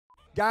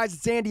Guys,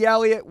 it's Andy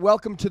Elliott.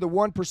 Welcome to the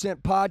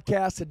 1%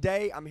 Podcast.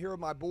 Today, I'm here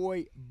with my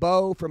boy,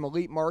 Bo from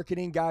Elite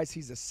Marketing. Guys,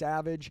 he's a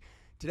savage.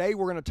 Today,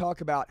 we're going to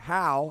talk about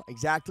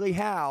exactly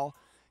how,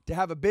 to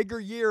have a bigger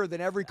year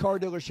than every car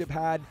dealership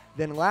had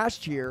than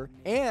last year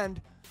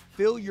and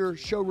fill your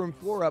showroom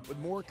floor up with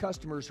more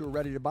customers who are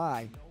ready to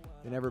buy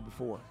than ever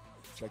before.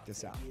 Check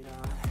this out.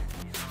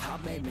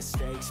 I've made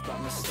mistakes, but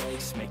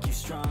mistakes make you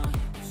strong.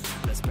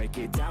 Let's break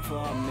it down for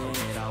a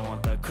minute. I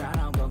want the crown,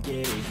 I'm gonna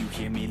get it. You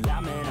hear me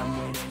loud, man, I'm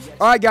winning.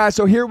 All right, guys,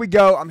 so here we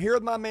go. I'm here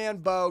with my man,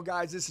 Bo.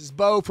 Guys, this is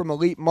Bo from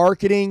Elite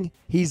Marketing.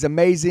 He's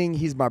amazing.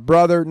 He's my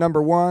brother,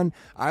 number one.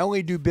 I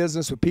only do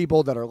business with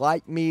people that are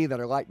like me, that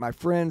are like my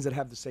friends, that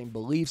have the same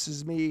beliefs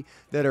as me,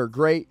 that are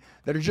great,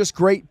 that are just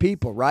great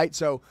people, right?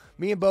 So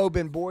me and Bo have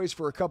been boys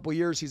for a couple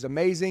years. He's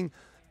amazing.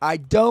 I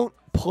don't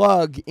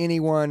plug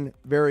anyone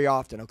very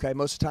often, okay?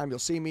 Most of the time you'll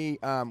see me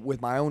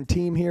with my own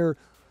team here.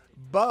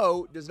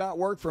 Bo does not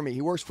work for me.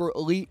 He works for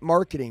Elite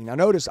Marketing. Now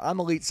notice, I'm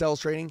Elite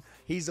Sales Training.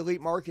 He's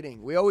Elite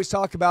Marketing. We always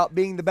talk about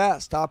being the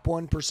best, top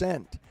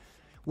 1%.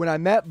 When I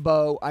met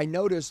Bo, I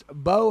noticed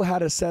Bo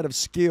had a set of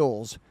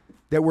skills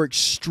that were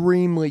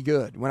extremely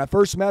good. When I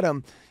first met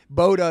him,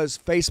 Bo does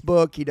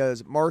Facebook, he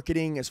does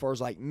marketing as far as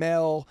like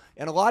mail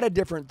and a lot of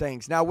different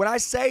things. Now, when I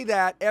say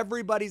that,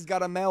 everybody's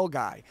got a mail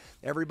guy,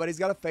 everybody's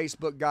got a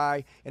Facebook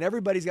guy, and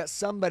everybody's got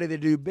somebody they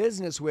do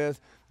business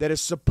with that is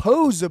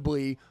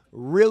supposedly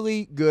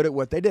really good at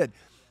what they did.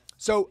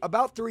 So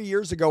about 3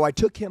 years ago, I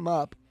took him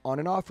up on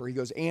an offer. He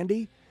goes,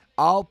 Andy,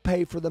 I'll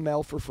pay for the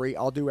mail for free.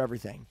 I'll do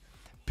everything.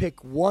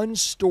 Pick one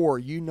store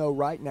you know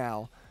right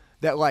now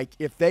that, like,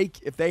 if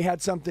they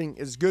had something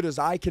as good as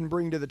I can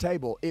bring to the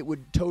table, it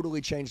would totally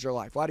change their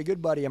life. Well, I had a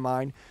good buddy of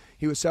mine.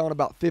 He was selling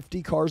about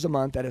 50 cars a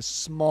month at a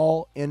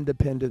small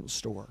independent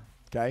store,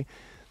 okay?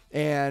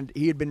 And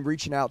he had been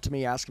reaching out to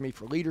me, asking me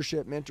for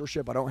leadership,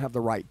 mentorship. I don't have the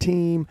right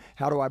team.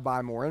 How do I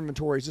buy more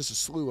inventories? Just a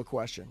slew of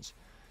questions.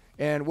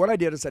 And what I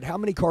did, I said, how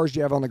many cars do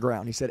you have on the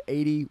ground? He said,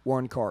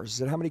 81 cars. I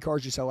said, how many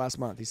cars did you sell last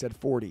month? He said,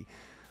 40.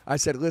 I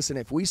said, listen,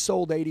 if we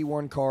sold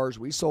 81 cars,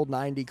 we sold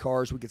 90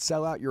 cars, we could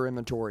sell out your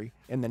inventory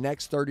in the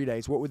next 30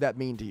 days. What would that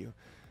mean to you?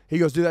 He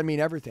goes, do that mean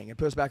everything? It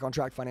puts us back on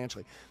track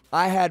financially.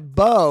 I had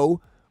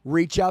Bo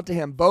reach out to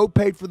him. Bo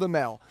paid for the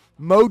mail.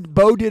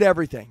 Bo did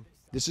everything.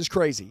 This is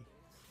crazy.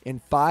 In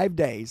 5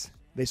 days,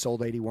 they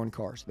sold 81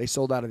 cars. They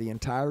sold out of the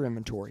entire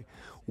inventory.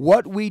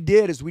 What we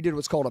did is we did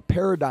what's called a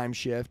paradigm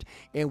shift,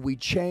 and we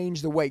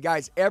changed the way.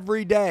 Guys,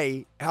 every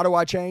day, how do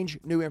I change?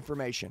 New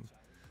information.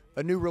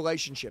 A new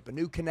relationship, a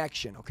new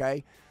connection,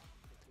 okay?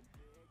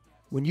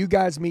 When you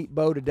guys meet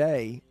Bo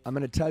today, I'm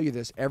going to tell you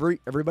this.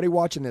 Everybody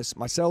watching this,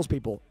 my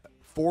salespeople,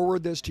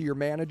 forward this to your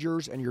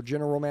managers and your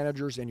general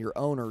managers and your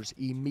owners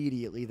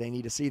immediately. They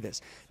need to see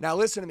this. Now,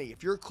 listen to me.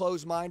 If you're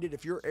closed-minded,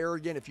 if you're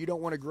arrogant, if you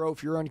don't want to grow,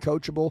 if you're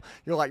uncoachable,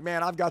 you're like,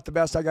 man, I've got the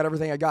best, I got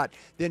everything I got,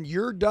 then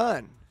you're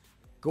done.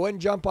 Go ahead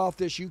and jump off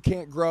this. You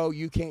can't grow.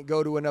 You can't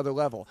go to another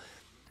level.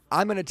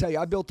 I'm going to tell you,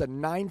 I built a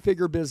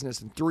 9-figure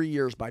business in 3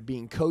 years by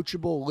being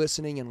coachable,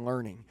 listening, and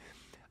learning.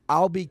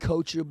 I'll be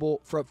coachable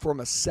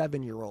from a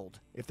 7-year-old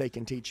if they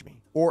can teach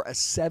me, or a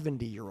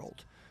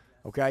 70-year-old,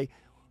 okay?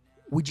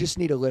 We just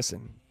need to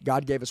listen.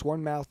 God gave us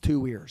one mouth,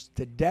 2 ears.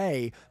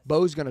 Today,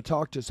 Bo's going to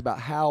talk to us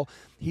about how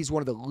he's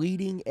one of the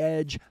leading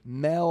edge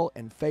mail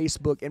and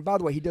Facebook. And by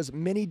the way, he does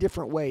many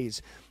different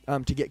ways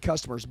to get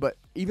customers. But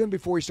even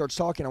before he starts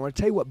talking, I want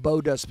to tell you what Bo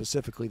does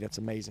specifically that's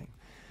amazing.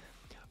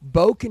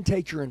 Bo can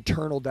take your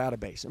internal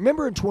database.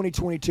 Remember in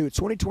 2022, it's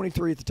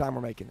 2023 at the time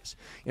we're making this.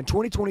 In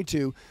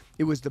 2022,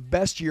 it was the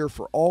best year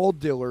for all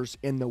dealers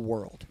in the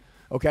world.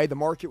 Okay, the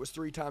market was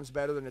 3 times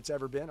better than it's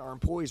ever been. Our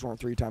employees weren't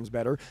 3 times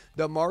better.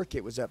 The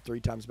market was up 3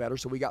 times better,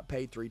 so we got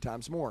paid 3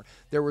 times more.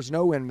 There was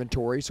no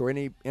inventory, so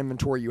any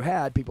inventory you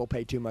had, people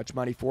paid too much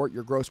money for it.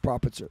 Your gross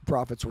profits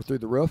were through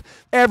the roof.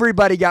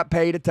 Everybody got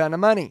paid a ton of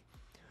money.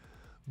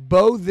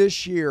 Bo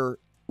this year,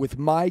 with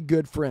my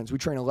good friends, we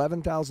train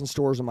 11,000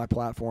 stores on my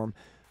platform.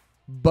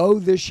 Bo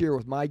this year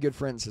with my good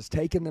friends has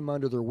taken them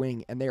under their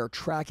wing, and they are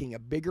tracking a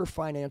bigger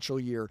financial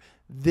year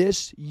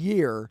this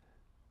year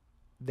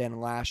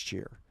than last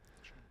year.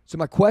 So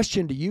my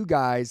question to you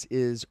guys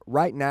is,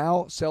 right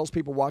now,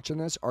 salespeople watching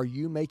this, are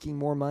you making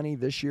more money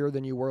this year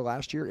than you were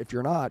last year? If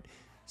you're not,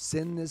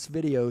 send this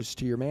videos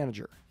to your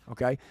manager,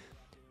 okay?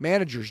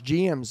 Managers,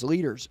 GMs,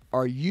 leaders,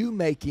 are you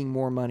making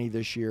more money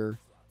this year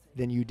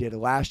than you did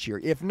last year?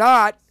 If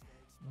not,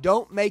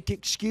 don't make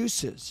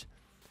excuses.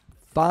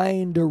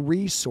 Find a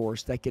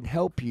resource that can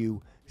help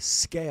you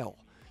scale.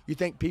 You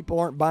think people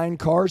aren't buying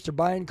cars? They're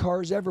buying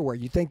cars everywhere.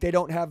 You think they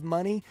don't have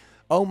money?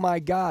 Oh my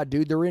God,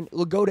 dude,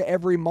 go to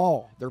every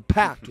mall. They're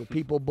packed with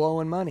people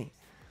blowing money,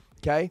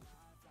 okay?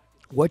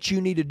 What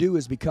you need to do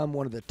is become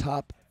one of the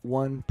top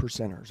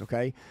 1%ers,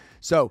 okay?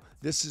 So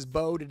this is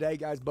Bo today,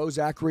 guys. Bo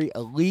Zachary,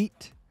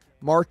 Elite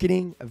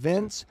Marketing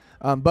Events.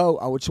 Bo,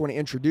 I just want to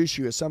introduce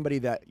you as somebody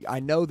that I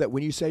know that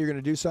when you say you're going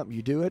to do something,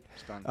 you do it.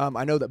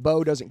 I know that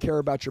Bo doesn't care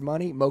about your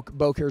money.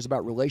 Bo cares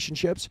about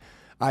relationships.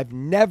 I'm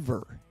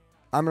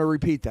going to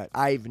repeat that.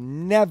 I've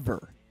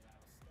never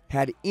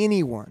had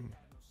anyone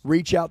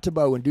reach out to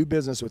Bo and do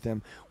business with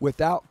him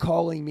without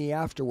calling me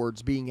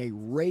afterwards being a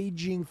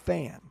raging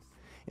fan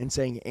and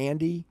saying,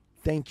 Andy,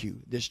 thank you.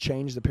 This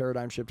changed the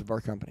paradigm shift of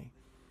our company.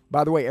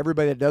 By the way,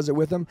 everybody that does it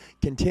with him,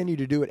 continue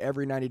to do it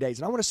every 90 days.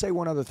 And I want to say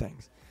one other thing.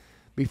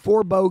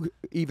 Before Bo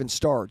even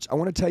starts, I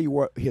want to tell you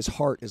what his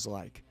heart is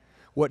like,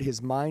 what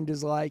his mind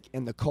is like,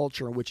 and the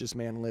culture in which this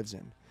man lives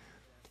in.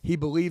 He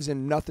believes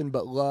in nothing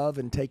but love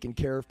and taking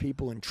care of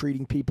people and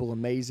treating people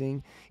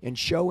amazing and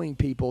showing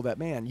people that,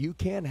 man, you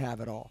can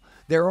have it all.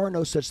 There are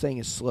no such thing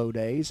as slow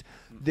days.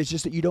 It's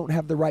just that you don't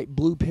have the right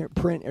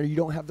blueprint or you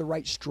don't have the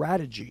right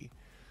strategy.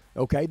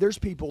 Okay? There's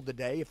people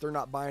today, if they're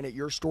not buying at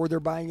your store, they're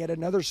buying at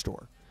another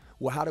store.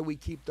 Well, how do we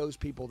keep those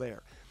people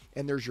there?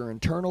 And there's your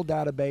internal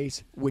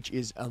database, which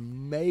is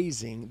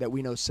amazing that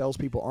we know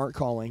salespeople aren't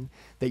calling,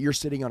 that you're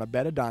sitting on a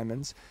bed of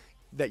diamonds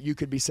that you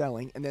could be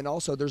selling. And then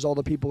also there's all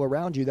the people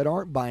around you that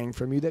aren't buying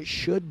from you that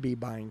should be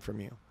buying from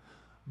you.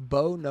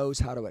 Bo knows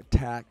how to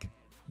attack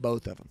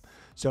both of them.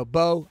 So,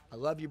 Bo, I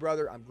love you,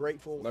 brother. I'm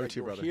grateful that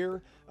you're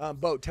here.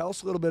 Bo, tell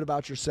us a little bit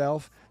about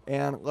yourself,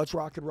 and let's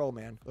rock and roll,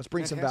 man. Let's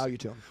bring some value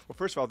to them. Well,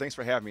 first of all, thanks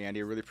for having me, Andy.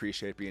 I really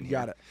appreciate being here.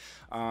 Got it.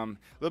 A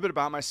little bit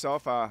about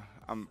myself.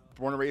 I'm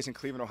born and raised in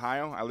Cleveland,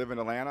 Ohio. I live in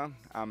Atlanta.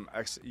 I'm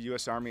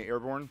ex-U.S. Army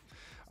Airborne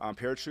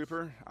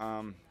paratrooper.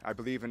 I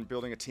believe in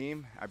building a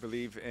team. I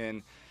believe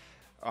in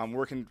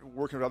working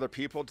with other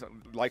people,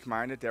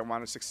 like-minded, that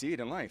want to succeed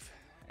in life.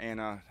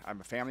 And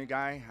I'm a family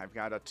guy. I've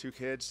got 2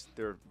 kids.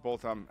 They're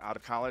both out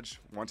of college.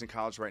 One's in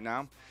college right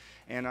now.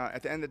 And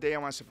at the end of the day, I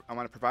want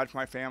to provide for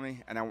my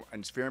family, and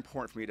it's very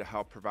important for me to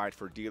help provide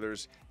for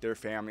dealers, their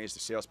families,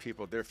 the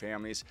salespeople, their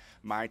families,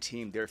 my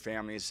team, their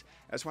families.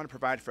 I just want to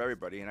provide for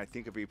everybody, and I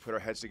think if we put our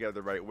heads together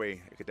the right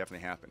way, it could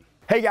definitely happen.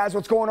 Hey guys,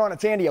 what's going on?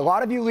 It's Andy. A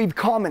lot of you leave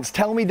comments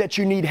telling me that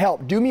you need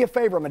help. Do me a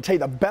favor. I'm going to tell you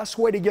the best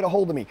way to get a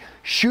hold of me.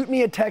 Shoot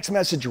me a text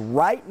message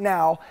right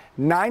now,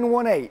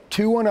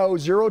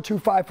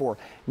 918-210-0254.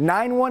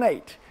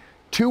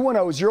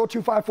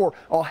 918-210-0254.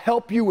 I'll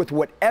help you with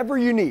whatever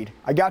you need.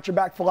 I got your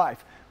back for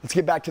life. Let's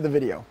get back to the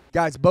video.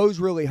 Guys, Bo's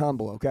really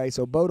humble, okay?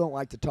 So Bo don't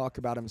like to talk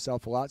about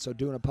himself a lot, so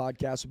doing a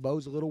podcast with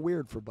Bo's a little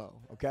weird for Bo,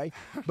 okay?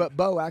 But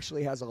Bo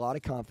actually has a lot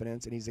of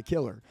confidence, and he's a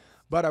killer.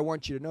 But I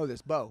want you to know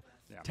this. Bo,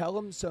 tell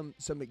them some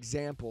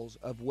examples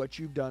of what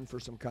you've done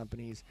for some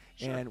companies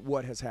and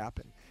what has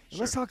happened. And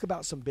let's talk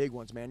about some big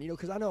ones, man. You know,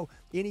 because I know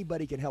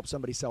anybody can help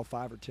somebody sell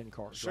 5 or 10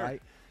 cars,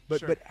 right?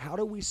 But how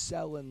do we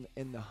sell in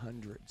the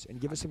hundreds? And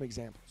give us some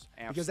examples.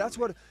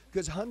 Absolutely.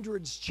 Because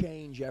hundreds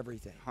change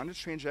everything. Hundreds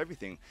change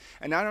everything.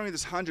 And not only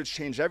does hundreds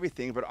change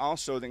everything, but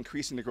also the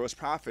increasing the gross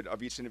profit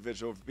of each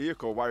individual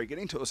vehicle while you're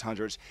getting to those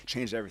hundreds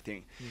changed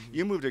everything.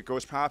 You moved a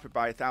gross profit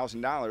by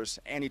 $1,000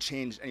 and you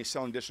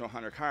sell an additional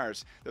 100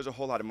 cars, there's a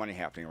whole lot of money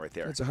happening right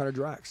there. That's 100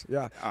 racks.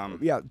 Yeah.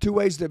 2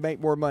 ways to make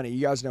more money.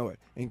 You guys know it.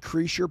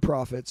 Increase your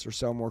profits or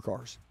sell more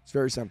cars. It's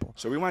very simple.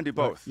 So we want to do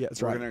both. Yeah,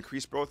 that's We're right. going to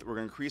increase both. We're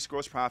going to increase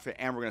gross profit,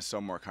 and we're going to sell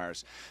more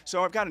cars.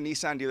 So I've got a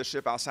Nissan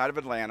dealership outside of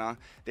Atlanta.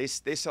 They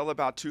sell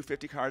about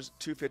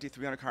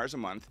 300 cars a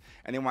month,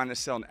 and they want to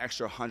sell an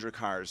extra 100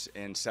 cars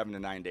in 7 to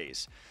 9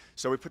 days.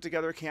 So we put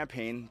together a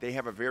campaign.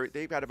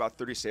 They've got about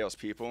 30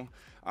 salespeople.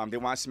 They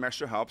want some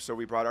extra help, so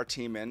we brought our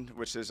team in,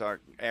 which is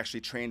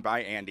actually trained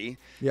by Andy.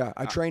 Yeah,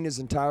 I train his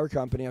entire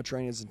company. I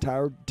train his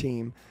entire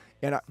team.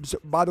 And so,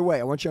 by the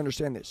way, I want you to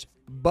understand this.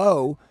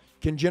 Bo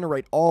can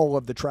generate all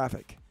of the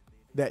traffic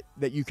that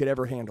you could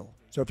ever handle.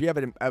 So if you have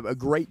a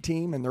great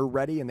team and they're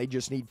ready and they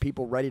just need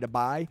people ready to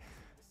buy,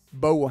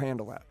 Bo will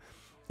handle that.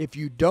 If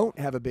you don't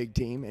have a big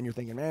team and you're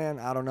thinking, man,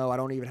 I don't know, I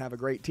don't even have a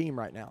great team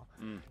right now.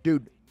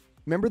 Dude,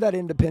 remember that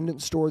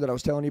independent store that I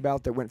was telling you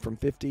about that went from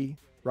 50,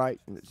 right,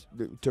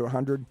 to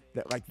 100,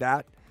 like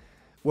that?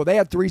 Well, they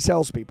had 3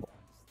 salespeople.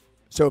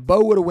 So if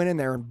Bo would have went in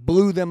there and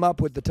blew them up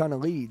with a ton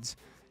of leads,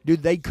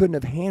 dude, they couldn't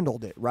have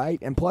handled it, right?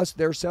 And plus,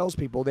 they're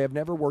salespeople. They have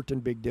never worked in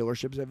big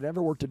dealerships. They've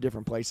never worked at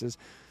different places.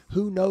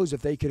 Who knows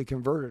if they could have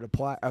converted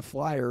a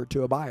flyer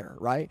to a buyer,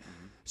 right?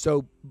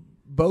 So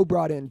Bo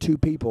brought in 2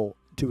 people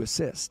to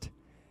assist.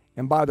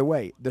 And by the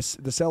way, the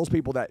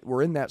salespeople that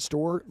were in that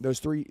store, those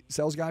 3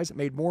 sales guys,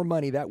 made more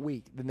money that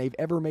week than they've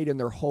ever made in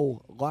their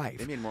whole life.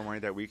 They made more money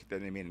that week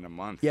than they made in a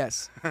month.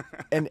 Yes.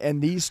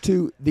 and these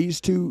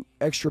two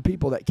extra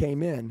people that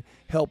came in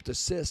helped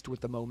assist with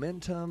the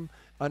momentum,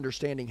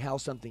 understanding how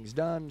something's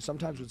done.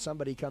 Sometimes when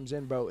somebody comes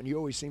in, Bo, and you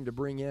always seem to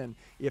bring in,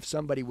 if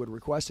somebody would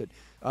request it,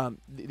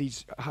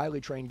 these highly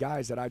trained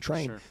guys that I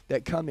train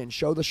that come in,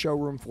 show the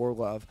showroom floor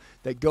love,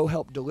 that go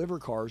help deliver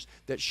cars,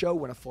 that show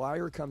when a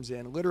flyer comes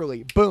in,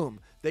 literally, boom,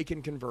 they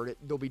can convert it.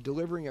 They'll be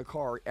delivering a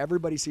car.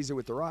 Everybody sees it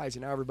with their eyes,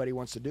 and now everybody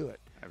wants to do it.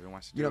 Everyone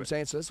wants to do it. You know what I'm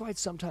saying? So that's why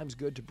it's sometimes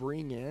good to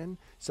bring in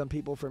some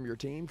people from your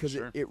team, because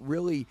it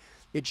really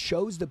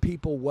shows the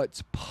people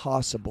what's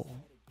possible,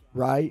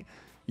 right?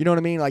 You know what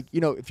I mean? Like,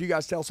 you know, if you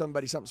guys tell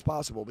somebody something's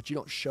possible, but you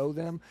don't show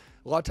them,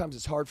 A lot of times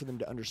it's hard for them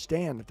to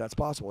understand that that's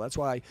possible. That's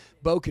why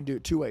Bo can do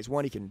it two ways.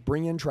 One, he can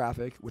bring in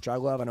traffic, which I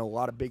love. I know a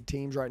lot of big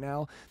teams right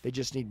now, they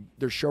just need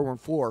their showroom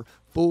floor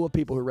full of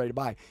people who are ready to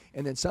buy.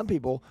 And then some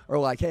people are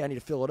like, hey, I need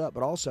to fill it up,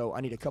 but also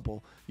I need a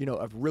couple,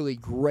 of really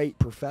great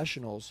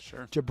professionals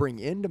to bring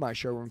into my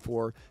showroom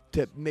floor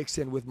to mix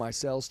in with my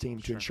sales team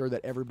to ensure that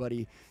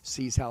everybody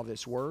sees how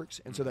this works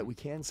and so that we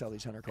can sell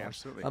these 100 cars.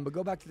 Absolutely. But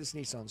go back to this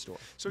Nissan store.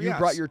 So you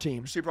brought your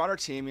team. So we brought our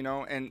team,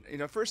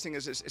 and first thing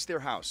is it's their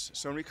house.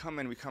 So when we come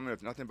in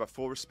with nothing but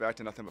full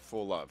respect and nothing but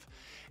full love,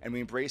 and we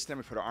embrace them.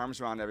 We put our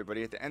arms around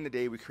everybody. At the end of the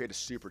day, we create a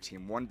super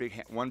team, one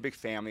big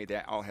family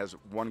that all has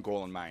one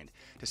goal in mind: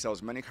 to sell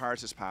as many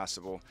cars as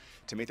possible,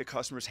 to make the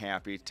customers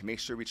happy, to make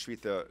sure we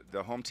treat the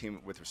home team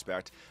with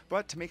respect,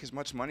 but to make as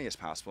much money as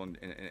possible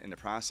in the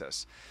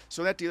process.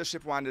 So that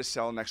dealership wanted to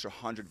sell an extra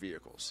 100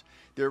 vehicles.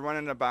 They're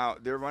running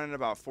about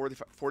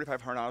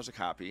 $4,500 a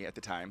copy at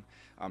the time,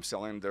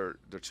 selling their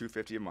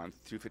 $250 a month,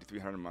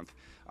 $250, $300 a month.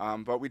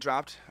 But we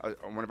dropped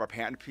one of our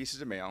patent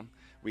pieces of mail.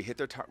 We hit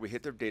their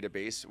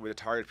database with a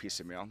target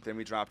piece of mail. Then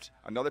we dropped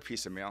another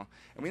piece of mail,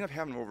 and we ended up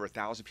having over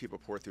 1,000 people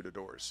pour through the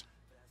doors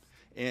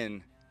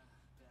in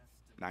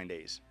 9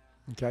 days.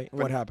 Okay,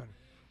 and what happened?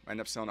 I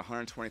ended up selling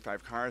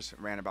 125 cars,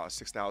 ran about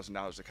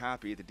 $6,000 a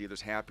copy. The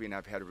dealer's happy, and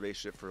I've had a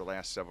relationship for the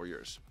last several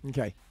years.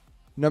 Okay,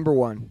 number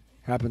one,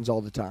 happens all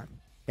the time,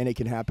 and it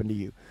can happen to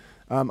you.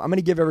 I'm going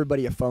to give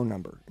everybody a phone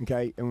number,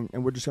 okay, and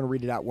we're just going to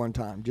read it out one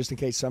time, just in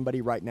case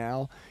somebody right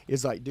now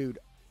is like, dude,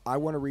 I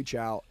want to reach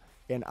out,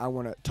 and I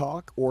want to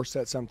talk or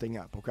set something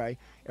up, okay?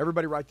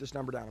 Everybody write this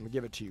number down. I'm going to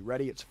give it to you.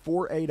 Ready? It's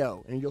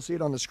 480, and you'll see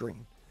it on the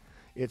screen.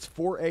 It's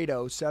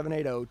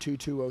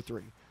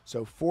 480-780-2203.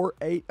 So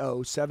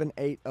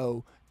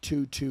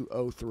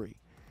 480-780-2203.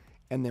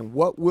 And then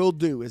what we'll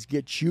do is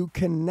get you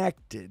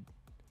connected.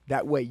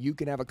 That way you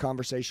can have a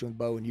conversation with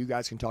Bo and you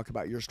guys can talk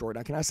about your story.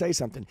 Now, can I say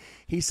something?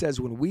 He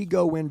says when we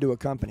go into a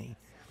company,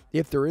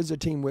 if there is a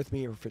team with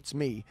me or if it's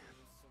me,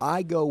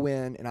 I go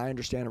in and I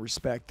understand and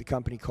respect the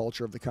company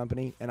culture of the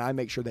company, and I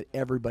make sure that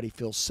everybody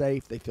feels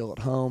safe, they feel at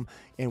home,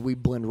 and we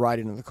blend right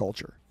into the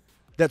culture.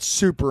 That's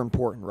super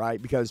important,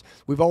 right? Because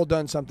we've all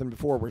done something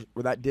before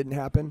where that didn't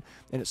happen,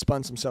 and it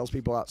spun some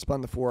salespeople out,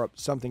 spun the floor up,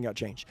 something got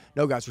changed.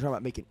 No, guys, we're talking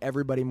about making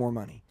everybody more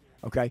money,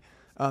 okay?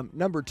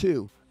 Number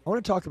two, I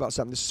want to talk about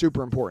something that's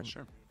super important.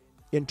 Sure.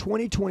 In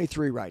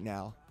 2023 right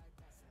now,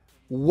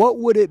 what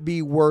would it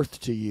be worth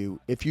to you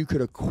if you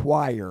could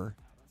acquire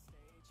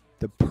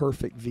the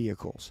perfect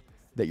vehicles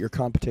that your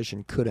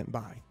competition couldn't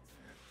buy?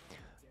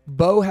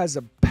 Bo has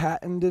a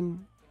patented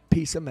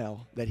piece of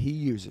mail that he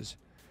uses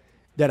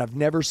that I've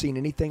never seen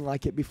anything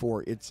like it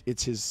before.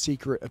 It's his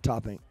secret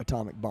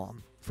atomic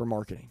bomb for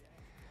marketing.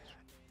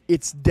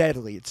 It's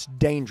deadly. It's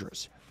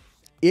dangerous.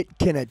 It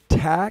can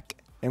attack,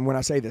 and when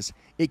I say this,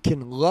 it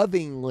can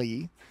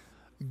lovingly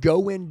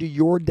go into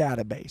your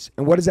database.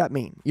 And what does that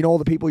mean? You know all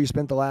the people you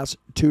spent the last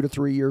 2 to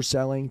 3 years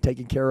selling,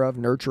 taking care of,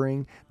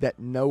 nurturing, that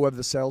none of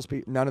the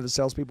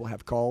salespeople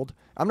have called?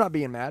 I'm not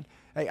being mad.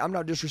 Hey, I'm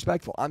not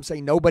disrespectful. I'm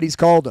saying nobody's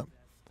called them.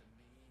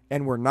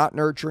 And we're not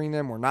nurturing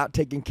them. We're not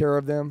taking care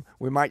of them.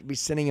 We might be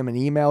sending them an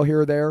email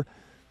here or there.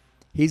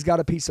 He's got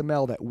a piece of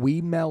mail that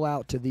we mail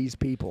out to these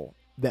people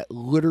that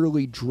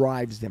literally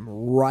drives them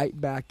right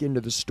back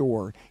into the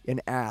store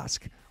and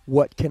ask,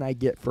 what can I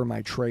get for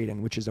my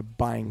trade-in, which is a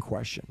buying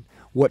question.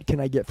 What can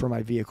I get for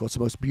my vehicle? It's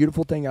the most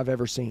beautiful thing I've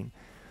ever seen.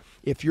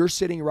 If you're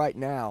sitting right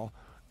now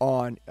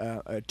on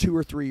a 2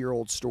 or 3 year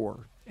old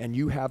store and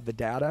you have the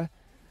data,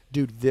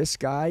 dude, this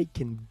guy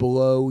can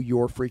blow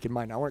your freaking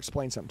mind. Now, I want to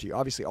explain something to you.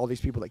 Obviously, all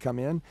these people that come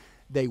in,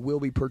 they will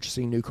be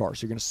purchasing new cars.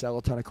 So you're going to sell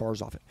a ton of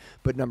cars off it.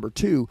 But number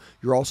two,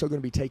 you're also going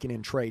to be taking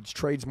in trades.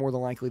 Trades more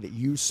than likely that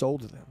you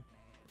sold to them.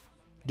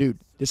 Dude,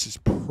 this is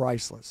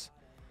priceless.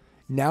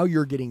 Now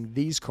you're getting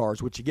these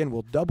cars, which again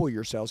will double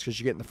your sales because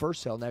you're getting the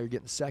first sale. Now you're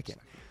getting the second.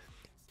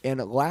 And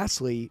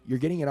lastly, you're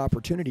getting an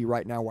opportunity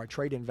right now while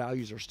trade-in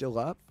values are still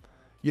up.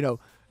 You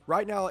know,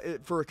 right now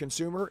for a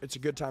consumer, it's a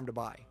good time to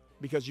buy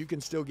because you can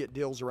still get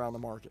deals around the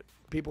market.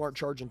 People aren't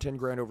charging 10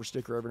 grand over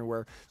sticker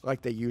everywhere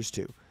like they used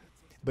to.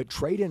 But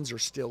trade-ins are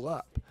still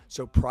up.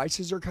 So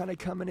prices are kind of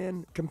coming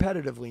in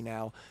competitively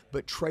now,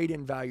 but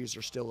trade-in values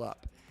are still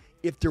up.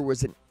 If there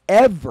was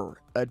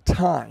a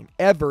time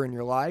ever in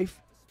your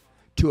life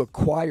to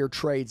acquire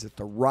trades at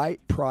the right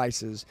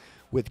prices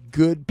with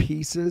good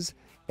pieces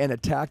and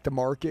attack the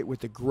market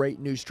with a great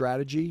new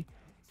strategy,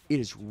 it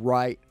is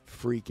right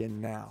freaking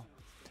now.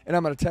 And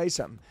I'm going to tell you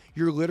something.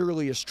 You're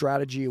literally a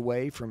strategy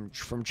away from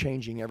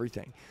changing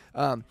everything.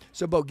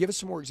 So, Bo, give us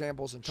some more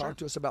examples and talk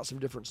to us about some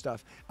different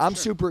stuff. I'm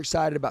super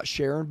excited about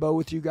sharing, Bo,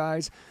 with you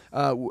guys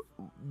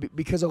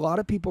because a lot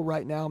of people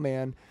right now,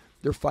 man,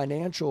 their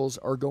financials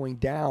are going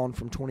down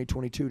from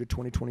 2022 to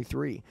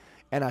 2023.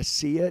 And I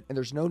see it, and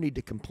there's no need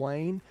to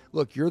complain.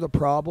 Look, you're the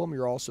problem.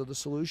 You're also the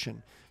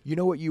solution. You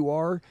know what you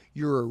are?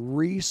 You're a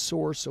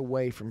resource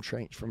away from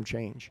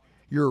change.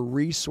 You're a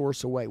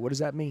resource away. What does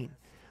that mean?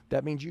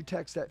 That means you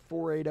text that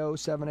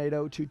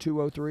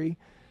 480-780-2203,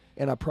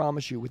 and I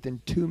promise you,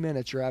 within 2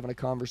 minutes, you're having a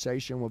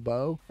conversation with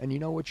Bo, and you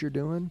know what you're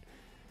doing?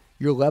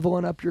 You're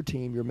leveling up your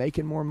team. You're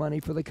making more money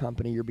for the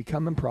company. You're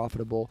becoming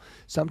profitable.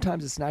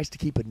 Sometimes it's nice to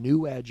keep a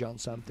new edge on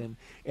something.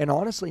 And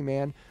honestly,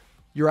 man,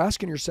 you're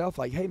asking yourself,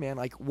 like, hey, man,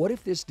 like, what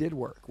if this did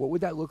work? What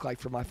would that look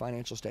like for my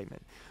financial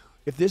statement?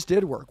 If this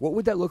did work, what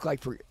would that look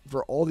like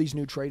for all these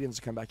new trade-ins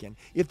to come back in?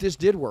 If this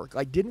did work,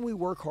 like, didn't we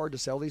work hard to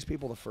sell these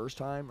people the first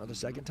time or the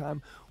second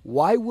time?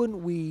 Why wouldn't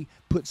we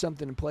put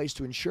something in place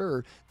to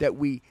ensure that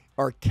we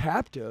are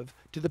captive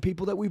to the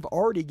people that we've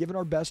already given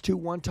our best to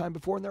one time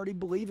before, and they already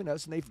believe in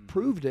us, and they've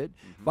proved it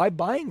by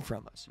buying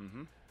from us?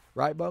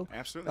 Right, Bo?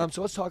 Absolutely.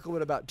 So let's talk a little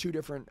bit about two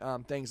different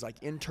things, like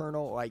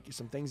internal, like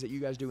some things that you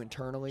guys do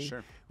internally,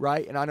 Sure.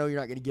 right? And I know you're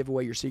not going to give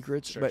away your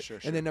secrets, Sure, but sure.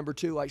 And then number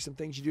two, like some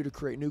things you do to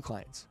create new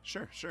clients.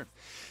 Sure.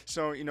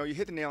 So, you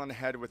hit the nail on the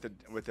head with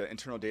the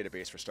internal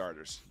database for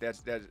starters. That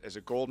is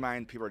a gold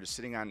mine. People are just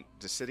sitting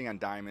on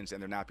diamonds,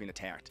 and they're not being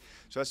attacked.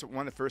 So that's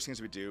one of the first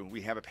things we do.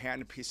 We have a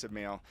patented piece of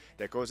mail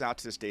that goes out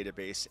to this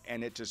database,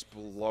 and it just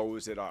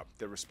blows it up.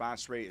 The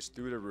response rate is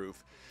through the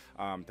roof.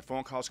 The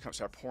phone calls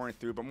start pouring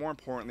through, but more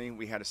importantly,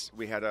 there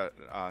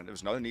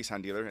was another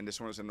Nissan dealer, and this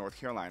one was in North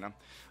Carolina,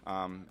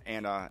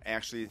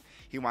 actually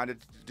he wanted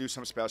to do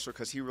something special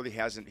because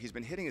he's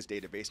been hitting his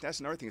database. And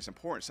that's another thing that's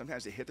important.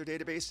 Sometimes they hit their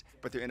database,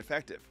 but they're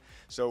ineffective.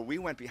 So we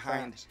went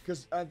behind.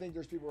 Because I think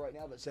there's people right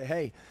now that say,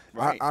 hey,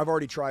 Right. I've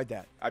already tried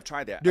that. I've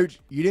tried that. Dude,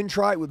 you didn't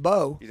try it with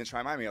Bo. You didn't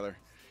try my mailer.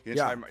 You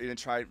Yeah. didn't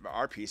try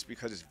our piece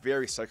because it's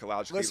very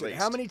psychologically Listen,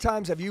 laced. how many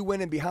times have you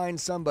went in behind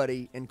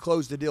somebody and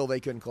closed a deal they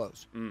couldn't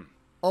close?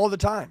 All the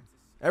time.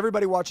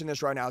 Everybody watching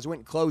this right now has went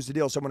and closed a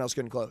deal someone else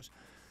couldn't close.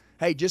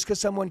 Hey, just because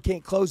someone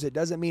can't close it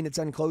doesn't mean it's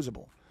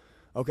unclosable.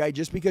 Okay?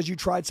 Just because you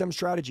tried some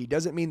strategy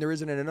doesn't mean there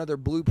isn't another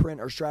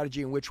blueprint or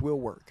strategy in which will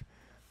work.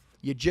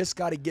 You just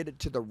got to get it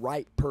to the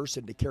right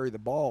person to carry the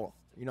ball,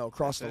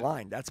 across the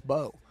line. That's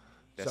Bo.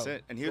 That's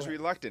it. And he was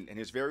reluctant, and he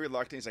was very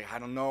reluctant. He's like, I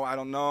don't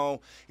know.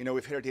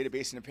 We've hit our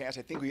database in the past.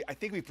 I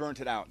think we burnt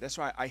it out. That's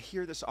why I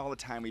hear this all the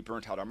time. We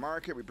burnt out our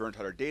market. We burnt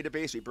out our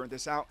database. We burnt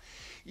this out.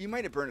 You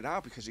might have burned it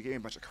out because you gave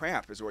him a bunch of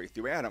crap is what you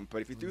threw at him.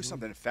 But if you threw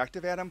something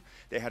effective at them,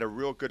 they had a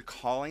real good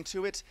calling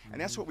to it,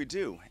 and that's what we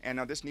do. And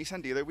this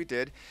Nissan dealer we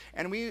did,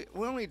 and we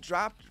only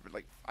dropped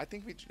I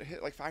think we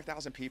hit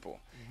 5,000 people.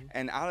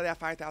 And out of that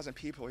 5,000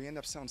 people, we ended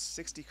up selling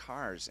 60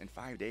 cars in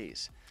 5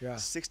 days. Yeah.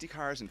 60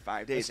 cars in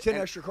 5 days. It's 10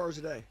 extra cars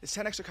a day. It's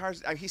 10 extra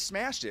cars. He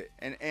smashed it,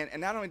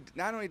 and not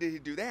only did he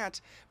do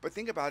that, but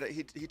think about it.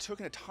 He took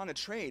in a ton of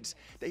trades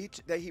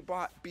that he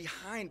bought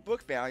behind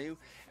book value,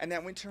 and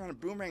then went turned on a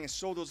boomerang and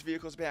sold those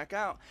vehicles back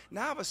out.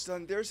 Now all of a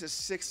sudden, there's his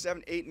 6,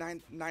 7, 8,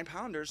 9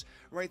 pounders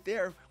right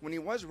there when he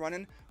was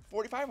running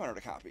 $4,500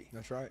 a copy.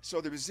 That's right.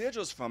 So the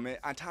residuals from it,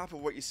 on top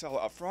of what you sell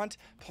up front,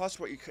 plus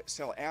what you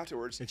sell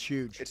afterwards, it's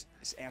huge. It's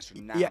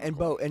astronomical. Yeah, and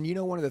Bo, and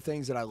one of the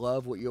things that I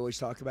love, what you always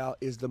talk about,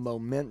 is the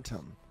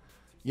momentum.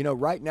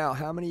 Right now,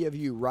 how many of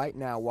you right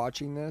now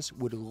watching this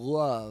would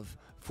love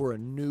for a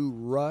new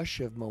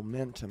rush of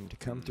momentum to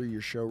come through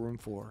your showroom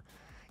floor?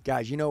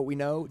 Guys, you know what we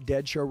know?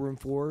 Dead showroom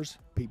floors,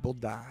 people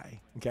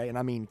die. Okay, and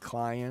I mean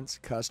clients,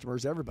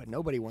 customers, everybody.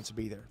 Nobody wants to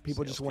be there.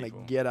 People just want to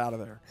get out of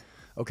there.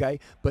 Okay,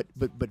 but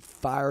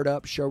fired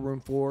up showroom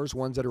floors,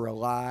 ones that are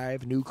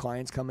alive, new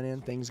clients coming in,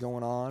 things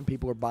going on,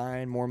 people are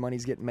buying, more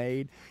money's getting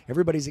made.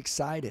 Everybody's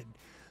excited.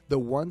 The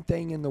one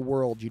thing in the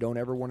world you don't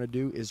ever want to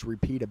do is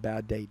repeat a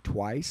bad day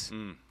twice.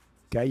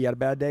 Okay, you had a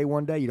bad day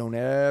one day, you don't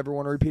ever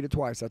want to repeat it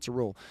twice. That's a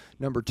rule.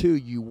 Number two,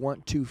 you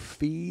want to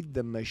feed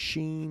the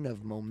machine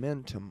of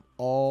momentum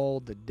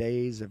all the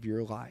days of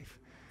your life.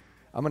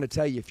 I'm going to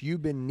tell you, if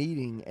you've been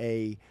needing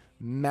a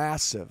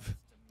massive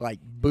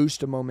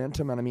boost of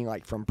momentum, and I mean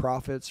from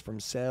profits,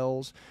 from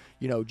sales,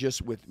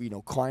 just with,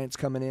 clients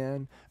coming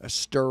in, a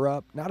stir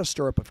up, not a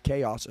stir up of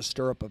chaos, a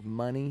stir up of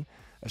money,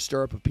 a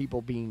stir up of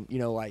people being,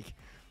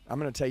 I'm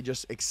going to tell you,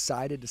 just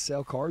excited to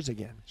sell cars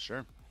again.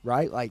 Sure.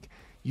 Right?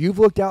 You've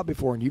looked out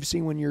before and you've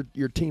seen when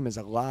your team is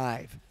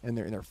alive and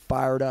they're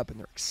fired up and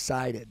they're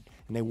excited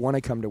and they want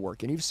to come to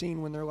work. And you've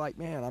seen when they're like,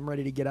 man, I'm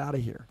ready to get out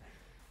of here.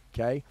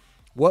 Okay?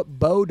 What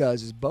Bo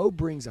does is Bo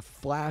brings a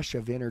flash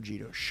of energy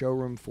to a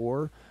showroom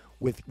floor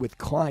with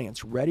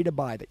clients ready to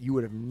buy that you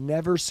would have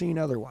never seen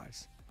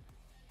otherwise.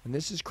 And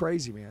this is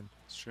crazy, man.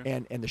 Sure.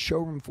 And the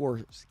showroom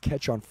floors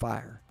catch on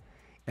fire.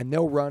 And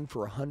they'll run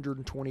for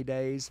 120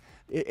 days.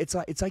 It's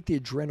like the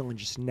adrenaline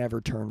just never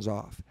turns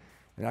off.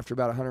 And after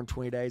about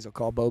 120 days, I'll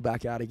call Bo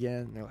back out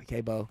again. And they're like,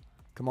 hey, Bo,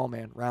 come on,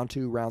 man. Round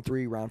 2, round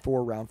 3, round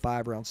 4, round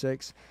 5, round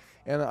 6.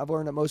 And I've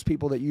learned that most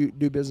people that you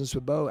do business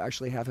with Bo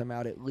actually have him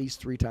out at least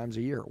 3 times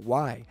a year.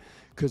 Why?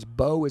 Because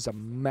Bo is a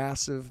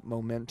massive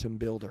momentum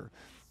builder.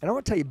 And I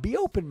want to tell you, be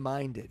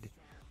open-minded.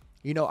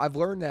 I've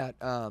learned that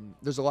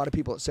there's a lot of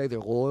people that say they're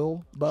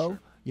loyal, Bo.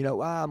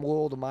 Sure. I'm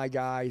loyal to my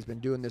guy. He's been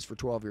doing this for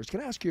 12 years.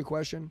 Can I ask you a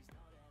question?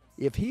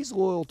 If he's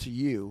loyal to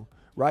you,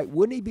 right,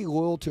 wouldn't he be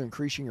loyal to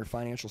increasing your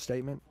financial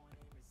statement?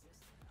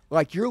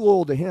 You're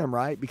loyal to him,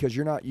 right, because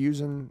you're not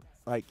using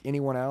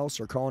anyone else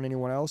or calling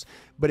anyone else.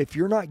 But if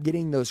you're not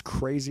getting those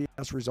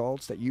crazy-ass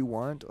results that you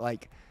want,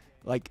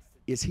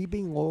 is he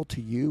being loyal to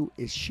you?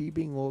 Is she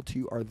being loyal to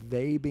you? Are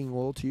they being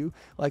loyal to you?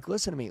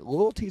 Listen to me.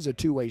 Loyalty is a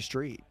two-way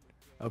street,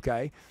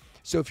 okay?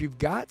 So if you've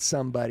got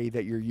somebody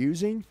that you're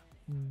using,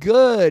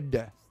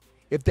 good.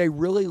 If they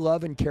really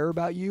love and care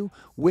about you,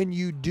 when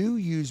you do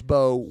use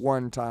Bo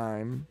one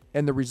time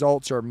and the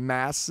results are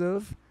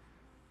massive,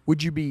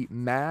 would you be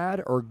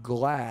mad or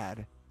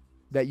glad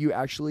that you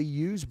actually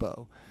use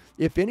Bo?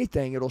 If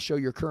anything, it'll show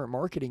your current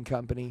marketing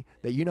company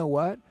that, you know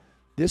what,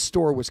 this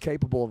store was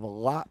capable of a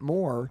lot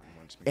more,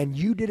 and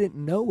you didn't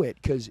know it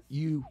because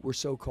you were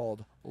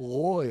so-called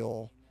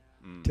loyal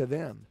to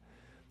them.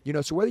 You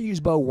know, so whether you use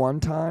Bo one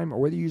time or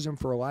whether you use them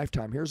for a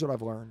lifetime, here's what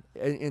I've learned.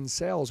 In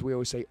sales, we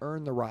always say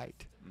earn the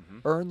right.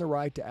 Earn the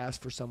right to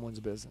ask for someone's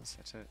business.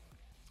 That's it.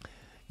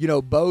 You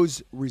know,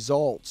 Bo's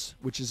results,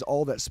 which is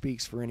all that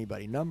speaks for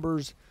anybody.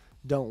 Numbers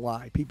don't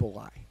lie. People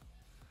lie.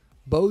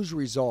 Bo's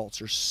results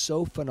are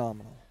so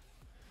phenomenal.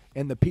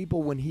 And the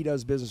people, when he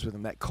does business with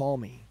them, that call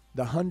me,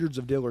 the hundreds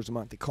of dealers a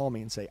month that call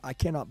me and say, I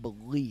cannot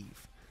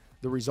believe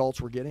the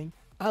results we're getting.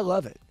 I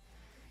love it.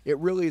 It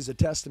really is a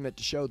testament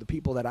to show the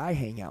people that I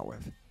hang out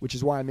with, which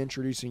is why I'm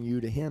introducing you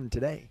to him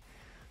today.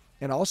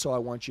 And also I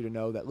want you to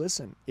know that,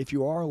 listen, if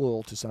you are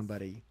loyal to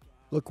somebody,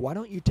 look, why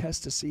don't you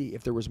test to see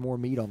if there was more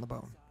meat on the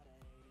bone?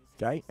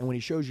 Okay? And when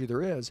he shows you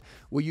there is,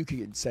 well, you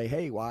could say,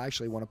 hey, well, I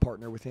actually want to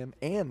partner with him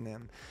and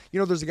them. You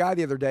know, there's a guy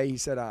the other day, he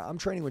said, I'm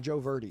training with Joe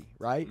Verdi,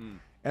 right?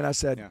 And I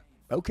said,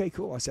 okay,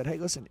 cool. I said, hey,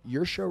 listen,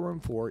 your showroom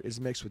floor is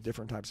mixed with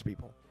different types of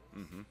people.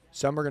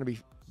 Some are going to be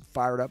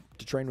fired up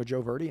to train with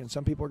Joe Verdi, and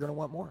some people are going to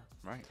want more.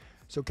 Right.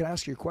 So can I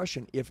ask you a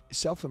question? If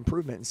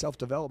self-improvement and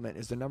self-development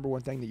is the number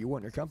one thing that you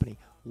want in your company,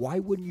 why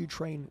wouldn't you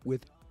train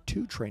with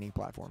two training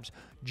platforms,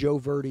 Joe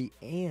Verdi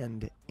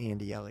and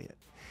Andy Elliott?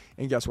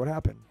 And guess what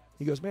happened?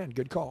 He goes, man,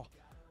 good call.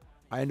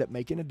 I end up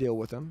making a deal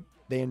with them.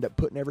 They end up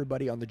putting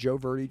everybody on the Joe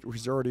Verdi,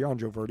 who's already on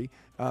Joe Verdi,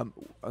 on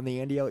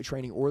the Andy Elliott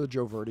training or the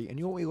Joe Verdi. And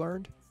you know what we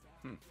learned?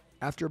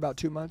 After about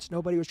 2 months,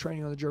 nobody was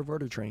training on the Joe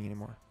Verdi training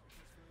anymore.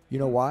 You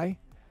know why?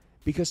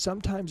 Because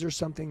sometimes there's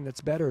something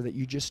that's better that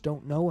you just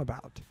don't know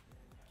about.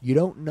 You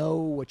don't know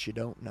what you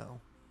don't know.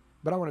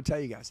 But I want to tell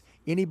you guys,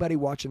 anybody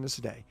watching this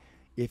today,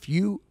 if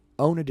you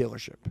own a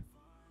dealership,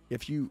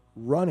 if you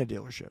run a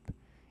dealership,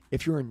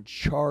 if you're in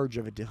charge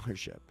of a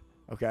dealership,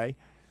 okay,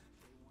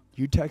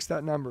 you text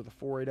that number, the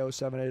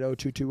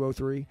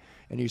 480-780-2203,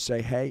 and you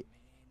say, hey,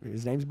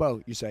 his name's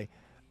Bo. You say,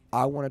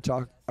 I want to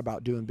talk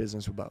about doing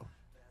business with Bo.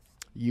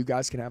 You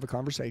guys can have a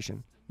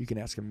conversation. You can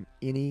ask him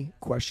any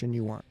question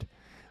you want.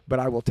 But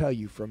I will tell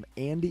you, from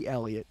Andy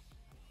Elliott,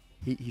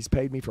 he's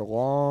paid me for a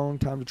long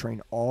time to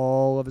train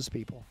all of his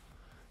people.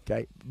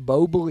 Okay?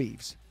 Bo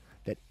believes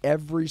that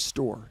every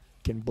store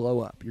can blow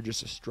up. You're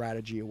just a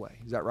strategy away.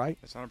 Is that right?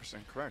 That's 100%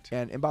 correct.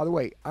 And by the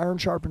way, iron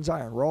sharpens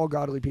iron. We're all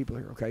godly people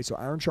here, okay? So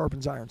iron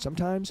sharpens iron.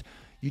 Sometimes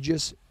you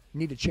just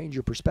need to change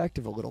your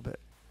perspective a little bit.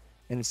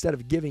 And instead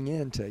of giving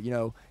in to, you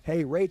know,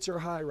 hey, rates are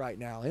high right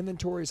now.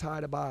 Inventory is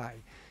high to buy.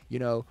 You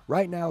know,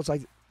 right now it's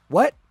like,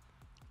 what?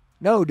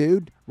 No,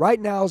 dude. Right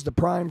now is the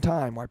prime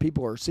time where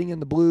people are singing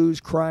the blues,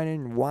 crying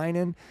and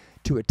whining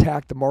to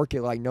attack the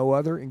market like no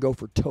other and go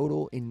for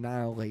total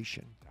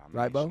annihilation.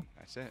 Right, Bo?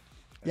 That's it.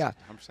 Yeah.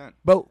 100%.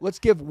 Bo, let's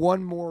give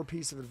one more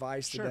piece of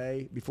advice Sure.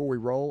 today before we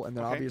roll, and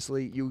then Okay.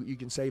 obviously you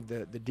can save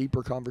the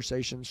deeper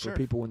conversations for Sure.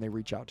 people when they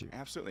reach out to you.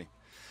 Absolutely.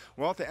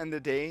 Well, at the end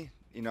of the day,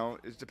 you know,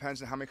 it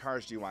depends on how many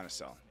cars do you want to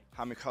sell,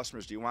 how many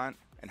customers do you want,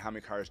 and how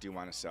many cars do you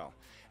want to sell.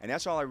 And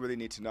that's all I really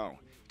need to know.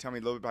 Tell me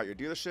a little bit about your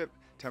dealership,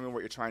 tell me what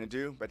you're trying to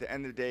do, but at the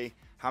end of the day,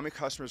 how many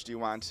customers do you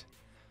want,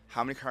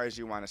 how many cars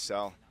do you want to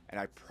sell, and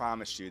I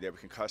promise you that we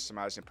can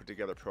customize and put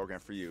together a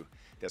program for you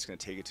that's going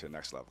to take you to the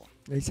next level.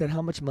 And he said,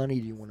 how much money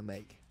do you want to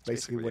make?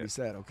 Basically what he it.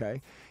 said,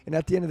 okay? And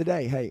at the end of the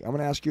day, hey, I'm going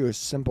to ask you a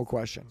simple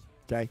question,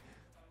 okay?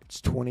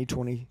 It's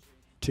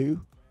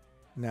 2022?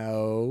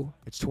 No,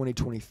 it's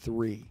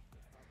 2023,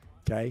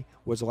 okay?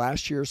 Was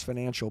last year's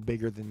financial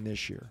bigger than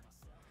this year?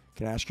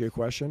 Can I ask you a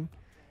question?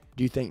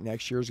 Do you think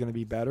next year is going to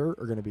be better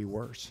or going to be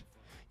worse?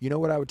 You know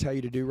what I would tell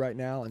you to do right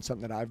now, and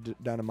something that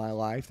I've done in my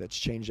life that's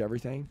changed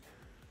everything?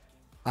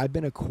 I've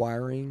been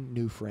acquiring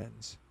new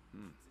friends.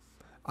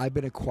 I've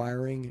been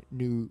acquiring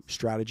new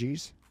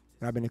strategies.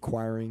 And I've been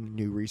acquiring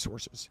new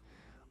resources.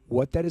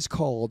 What that is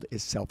called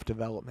is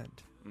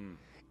self-development. And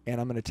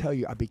I'm going to tell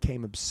you, I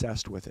became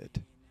obsessed with it.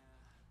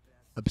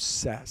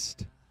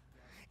 Obsessed.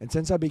 And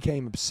since I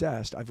became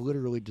obsessed, I've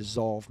literally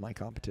dissolved my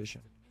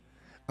competition.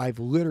 I've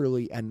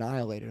literally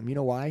annihilated them. You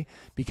know why?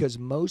 Because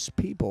most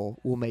people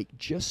will make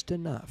just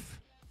enough,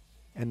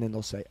 and then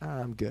they'll say,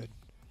 I'm good.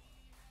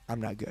 I'm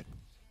not good.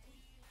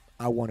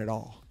 I want it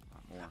all.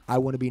 I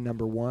want to be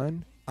number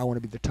one. I want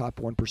to be the top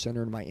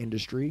 1%er in my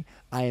industry.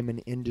 I am an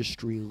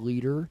industry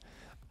leader.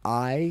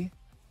 I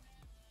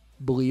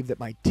believe that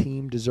my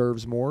team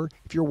deserves more.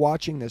 If you're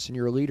watching this and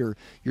you're a leader,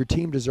 your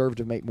team deserves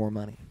to make more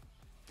money.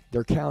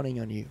 They're counting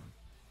on you.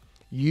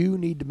 You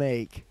need to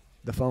make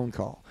the phone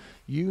call.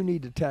 You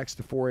need to text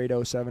the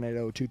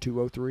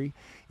 480-780-2203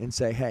 and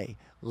say, hey,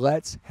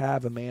 let's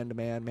have a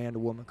man-to-man,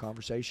 man-to-woman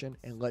conversation,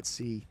 and let's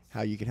see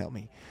how you can help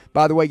me.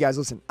 By the way, guys,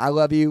 listen, I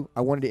love you.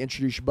 I wanted to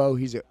introduce you, Bo.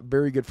 He's a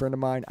very good friend of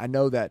mine. I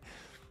know that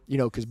you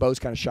know, because Bo's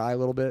kind of shy a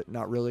little bit,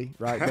 not really,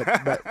 right?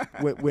 But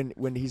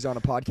when he's on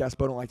a podcast,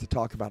 Bo don't like to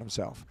talk about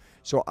himself.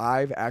 So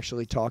I've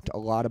actually talked a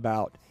lot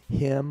about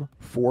him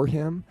for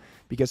him,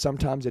 because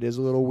sometimes it is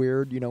a little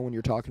weird, you know, when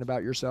you're talking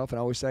about yourself. And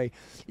I always say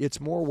it's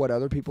more what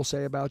other people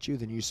say about you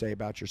than you say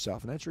about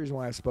yourself. And that's the reason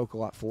why I spoke a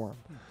lot for him,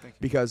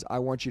 because I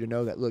want you to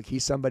know that, look,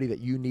 he's somebody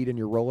that you need in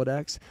your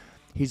Rolodex.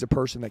 He's a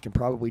person that can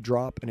probably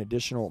drop an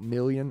additional $1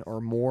 million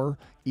or more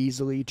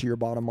easily to your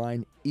bottom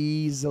line,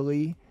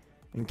 easily,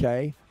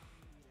 okay?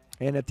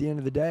 And at the end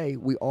of the day,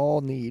 we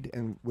all need,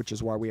 and which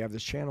is why we have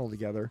this channel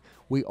together,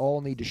 we all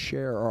need to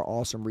share our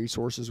awesome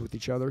resources with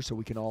each other so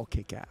we can all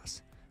kick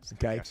ass.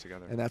 Okay,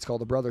 and that's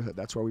called the brotherhood.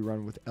 That's why we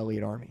run with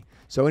Elliott Army.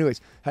 So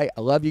anyways, hey,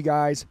 I love you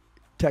guys.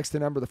 Text the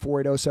number, the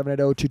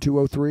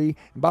 480-780-2203.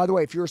 And by the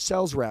way, if you're a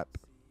sales rep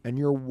and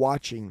you're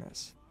watching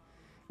this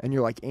and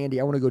you're like, Andy,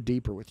 I want to go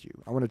deeper with you.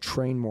 I want to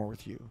train more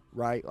with you,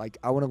 right? Like,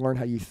 I want to learn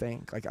how you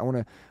think. Like, I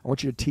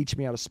want you to teach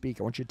me how to speak.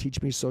 I want you to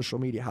teach me social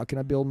media. How can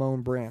I build my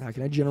own brand? How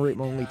can I generate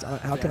my own leads?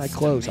 How can I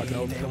close? How can I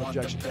overcome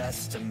objections?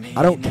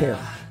 I don't care.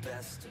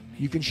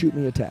 You can shoot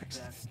me a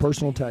text,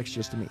 personal text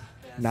just to me,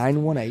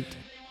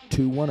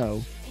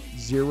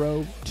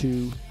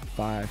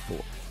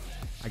 918-210-0254.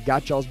 I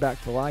got y'all's back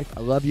for life. I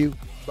love you.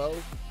 Bo,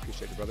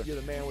 Appreciate you, brother. you're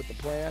the man with the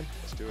plan.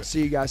 Let's do it.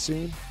 See you guys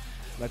soon.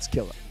 Let's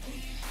kill it.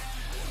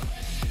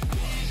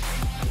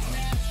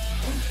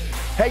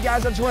 Hey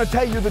guys, I just want to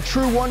tell you, you're the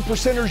true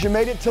 1%ers. You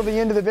made it till the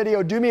end of the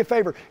video. Do me a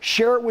favor,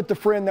 share it with the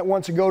friend that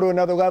wants to go to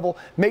another level.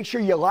 Make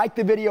sure you like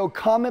the video,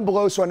 comment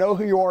below so I know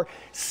who you are,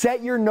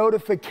 set your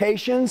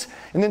notifications,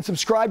 and then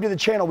subscribe to the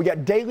channel. We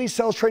got daily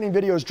sales training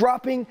videos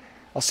dropping.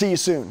 I'll see you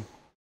soon.